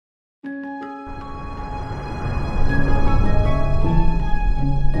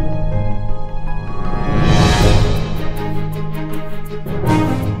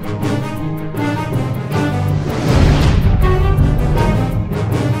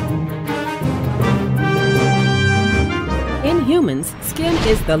humans, skin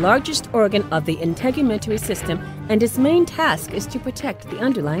is the largest organ of the integumentary system, and its main task is to protect the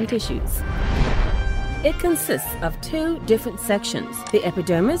underlying tissues. It consists of two different sections, the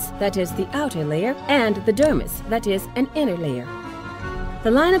epidermis, that is the outer layer, and the dermis, that is an inner layer.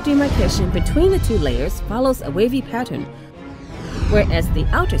 The line of demarcation between the two layers follows a wavy pattern, whereas the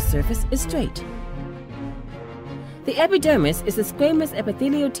outer surface is straight. The epidermis is a squamous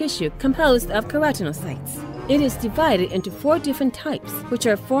epithelial tissue composed of keratinocytes. It is divided into 4 different types, which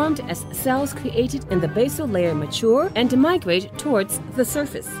are formed as cells created in the basal layer mature and migrate towards the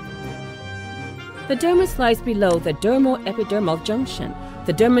surface. The dermis lies below the dermo-epidermal junction.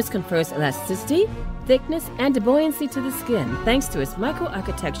 The dermis confers elasticity, thickness, and buoyancy to the skin thanks to its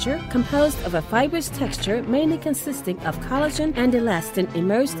microarchitecture composed of a fibrous texture mainly consisting of collagen and elastin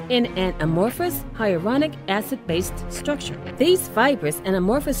immersed in an amorphous hyaluronic acid-based structure. These fibrous and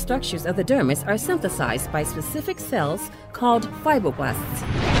amorphous structures of the dermis are synthesized by specific cells called fibroblasts.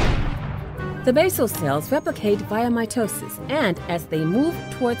 The basal cells replicate via mitosis, and as they move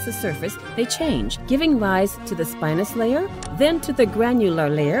towards the surface, they change, giving rise to the spinous layer, then to the granular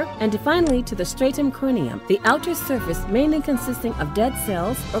layer, and finally to the stratum corneum, the outer surface mainly consisting of dead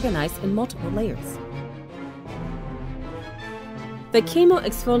cells organized in multiple layers. The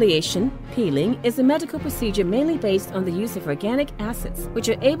chemoexfoliation, peeling, is a medical procedure mainly based on the use of organic acids, which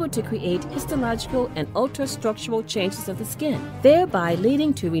are able to create histological and ultrastructural changes of the skin, thereby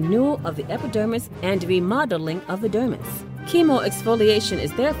leading to renewal of the epidermis and remodeling of the dermis. Chemoexfoliation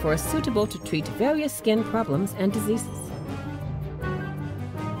is therefore suitable to treat various skin problems and diseases.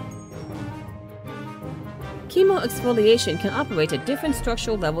 Chemoexfoliation can operate at different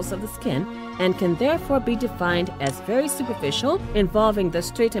structural levels of the skin and can therefore be defined as very superficial, involving the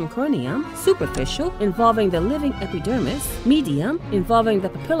stratum corneum, superficial, involving the living epidermis, medium, involving the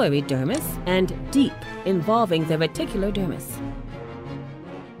papillary dermis, and deep, involving the reticular dermis.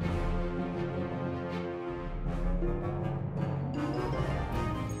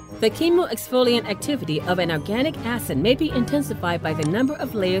 The chemoexfoliant activity of an organic acid may be intensified by the number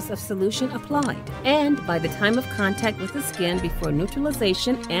of layers of solution applied and by the time of contact with the skin before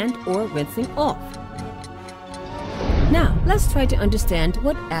neutralization and/or rinsing off. Now, let's try to understand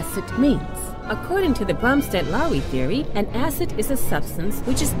what acid means. According to the Bromstead-Lowry theory, an acid is a substance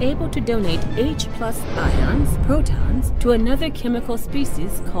which is able to donate H+ ions, protons, to another chemical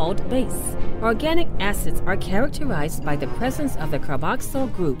species called base. Organic acids are characterized by the presence of the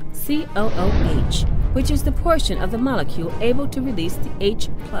carboxyl group COOH, which is the portion of the molecule able to release the H+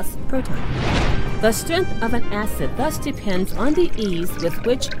 proton. The strength of an acid thus depends on the ease with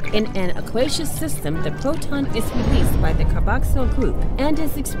which, in an aqueous system, the proton is released by the carboxyl group and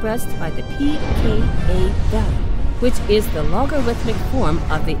is expressed by the pKa value, which is the logarithmic form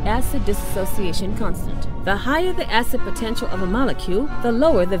of the acid dissociation constant. The higher the acid potential of a molecule, the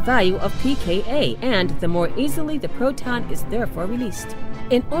lower the value of pKa, and the more easily the proton is therefore released.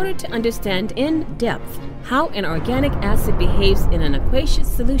 In order to understand in depth how an organic acid behaves in an aqueous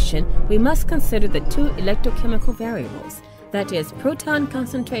solution, we must consider the two electrochemical variables, that is, proton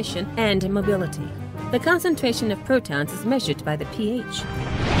concentration and mobility. The concentration of protons is measured by the pH.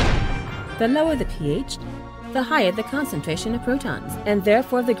 The lower the pH, the higher the concentration of protons, and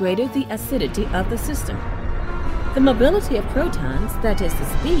therefore the greater the acidity of the system. The mobility of protons, that is, the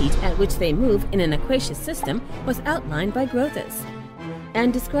speed at which they move in an aqueous system, was outlined by Grothus,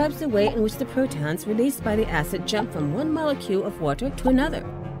 and describes the way in which the protons released by the acid jump from one molecule of water to another,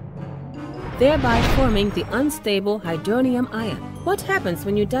 thereby forming the unstable hydronium ion. What happens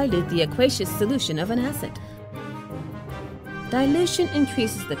when you dilute the aqueous solution of an acid? Dilution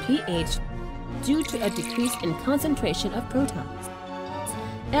increases the pH due to a decrease in concentration of protons.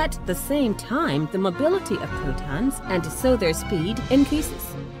 At the same time, the mobility of protons, and so their speed, increases.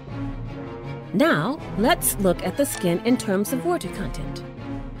 Now, let's look at the skin in terms of water content.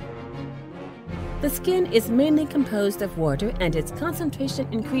 The skin is mainly composed of water, and its concentration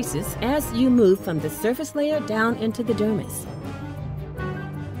increases as you move from the surface layer down into the dermis.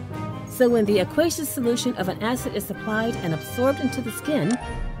 So when the aqueous solution of an acid is applied and absorbed into the skin,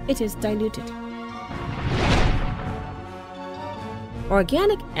 it is diluted.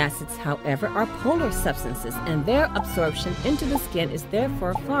 Organic acids, however, are polar substances, and their absorption into the skin is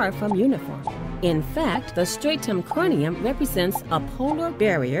therefore far from uniform. In fact, the stratum corneum represents a polar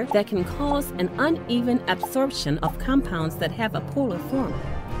barrier that can cause an uneven absorption of compounds that have a polar form.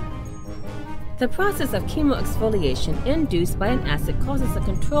 The process of chemoexfoliation induced by an acid causes a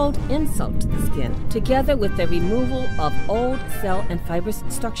controlled insult to the skin, together with the removal of old cell and fibrous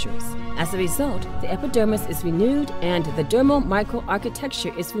structures. As a result, the epidermis is renewed and the dermal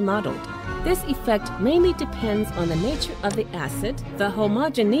microarchitecture is remodeled. This effect mainly depends on the nature of the acid, the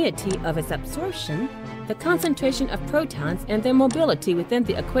homogeneity of its absorption, the concentration of protons, and their mobility within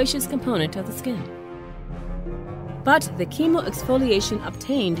the aqueous component of the skin. But the chemoexfoliation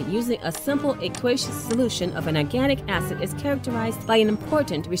obtained using a simple aqueous solution of an organic acid is characterized by an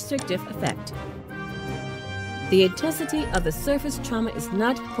important restrictive effect. The intensity of the surface trauma is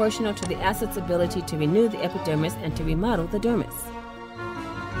not proportional to the acid's ability to renew the epidermis and to remodel the dermis.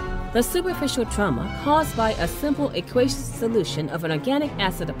 The superficial trauma caused by a simple aqueous solution of an organic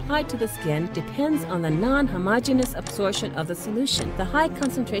acid applied to the skin depends on the non-homogeneous absorption of the solution, the high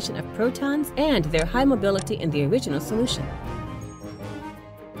concentration of protons, and their high mobility in the original solution.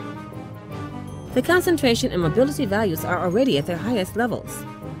 The concentration and mobility values are already at their highest levels.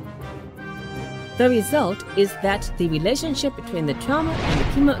 The result is that the relationship between the trauma and the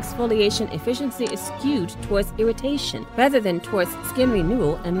chemoexfoliation efficiency is skewed towards irritation rather than towards skin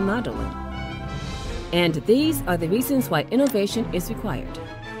renewal and remodeling. And these are the reasons why innovation is required.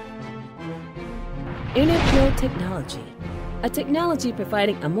 Enerpeel technology, a technology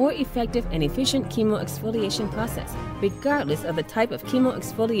providing a more effective and efficient chemoexfoliation process, regardless of the type of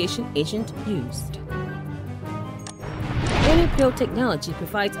chemoexfoliation agent used. Enerpeel technology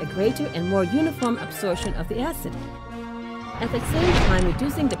provides a greater and more uniform absorption of the acid, at the same time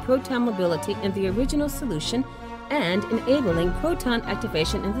reducing the proton mobility in the original solution and enabling proton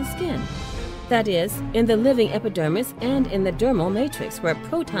activation in the skin, that is, in the living epidermis and in the dermal matrix where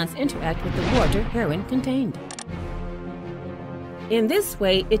protons interact with the water herein contained. In this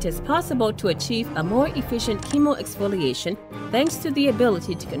way, it is possible to achieve a more efficient chemoexfoliation thanks to the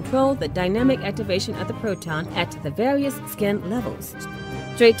ability to control the dynamic activation of the proton at the various skin levels: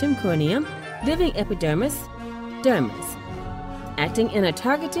 stratum corneum, living epidermis, dermis, acting in a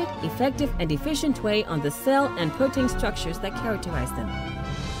targeted, effective, and efficient way on the cell and protein structures that characterize them.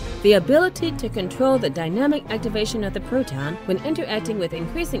 The ability to control the dynamic activation of the proton when interacting with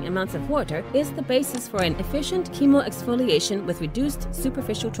increasing amounts of water is the basis for an efficient chemoexfoliation with reduced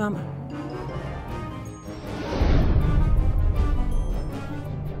superficial trauma.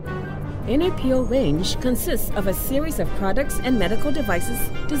 Enerpeel range consists of a series of products and medical devices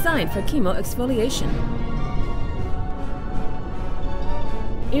designed for chemoexfoliation.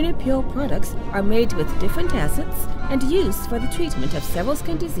 Enerpeel products are made with different acids and used for the treatment of several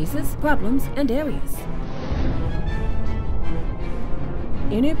skin diseases, problems, and areas.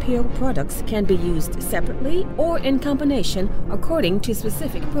 Enerpeel products can be used separately or in combination according to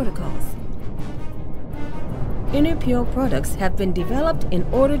specific protocols. Enerpeel products have been developed in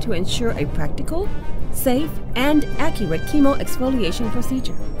order to ensure a practical, safe, and accurate chemoexfoliation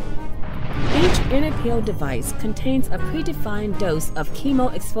procedure. Each Enerpeel device contains a predefined dose of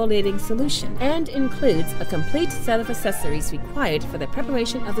chemoexfoliating solution and includes a complete set of accessories required for the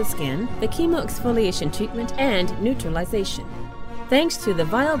preparation of the skin, the chemoexfoliation treatment, and neutralization. Thanks to the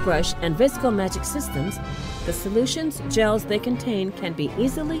vial brush and viscomagic systems, the solutions, gels they contain can be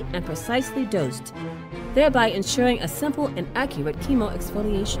easily and precisely dosed, thereby ensuring a simple and accurate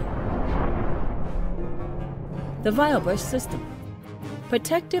chemoexfoliation. The vial brush system.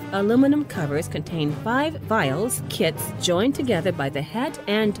 Protective aluminum covers contain 5 vials kits joined together by the head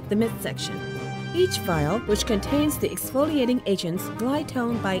and the midsection. Each vial, which contains the exfoliating agents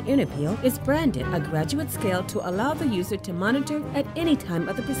Glytone by Enerpeel, is branded a graduate scale to allow the user to monitor at any time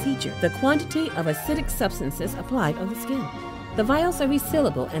of the procedure the quantity of acidic substances applied on the skin. The vials are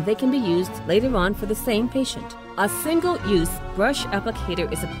resealable and they can be used later on for the same patient. A single-use brush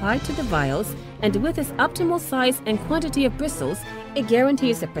applicator is applied to the vials, and with its optimal size and quantity of bristles, it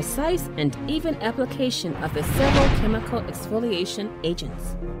guarantees a precise and even application of the several chemical exfoliation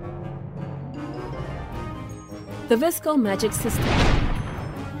agents. The viscomagic system.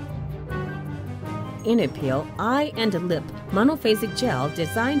 Enerpeel Eye and Lip monophasic gel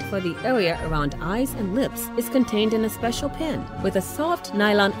designed for the area around eyes and lips is contained in a special pen with a soft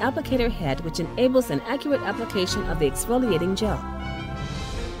nylon applicator head which enables an accurate application of the exfoliating gel.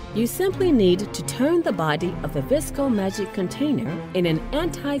 You simply need to turn the body of the viscomagic container in an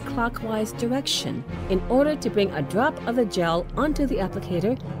anti-clockwise direction in order to bring a drop of the gel onto the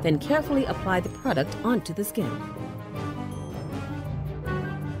applicator, then carefully apply the product onto the skin.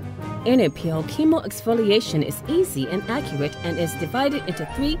 Enerpeel chemoexfoliation is easy and accurate and is divided into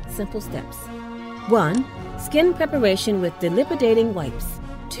 3 simple steps. 1. Skin preparation with delipidating wipes.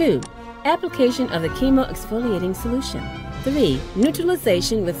 2. Application of the chemoexfoliating solution. 3.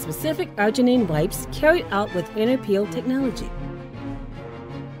 Neutralization with specific arginine wipes carried out with Enerpeel technology.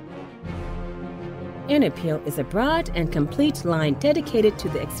 Enerpeel is a broad and complete line dedicated to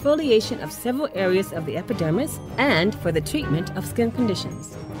the exfoliation of several areas of the epidermis and for the treatment of skin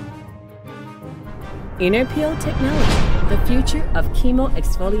conditions. Enerpeel technology, the future of chemo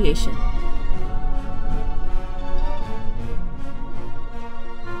exfoliation.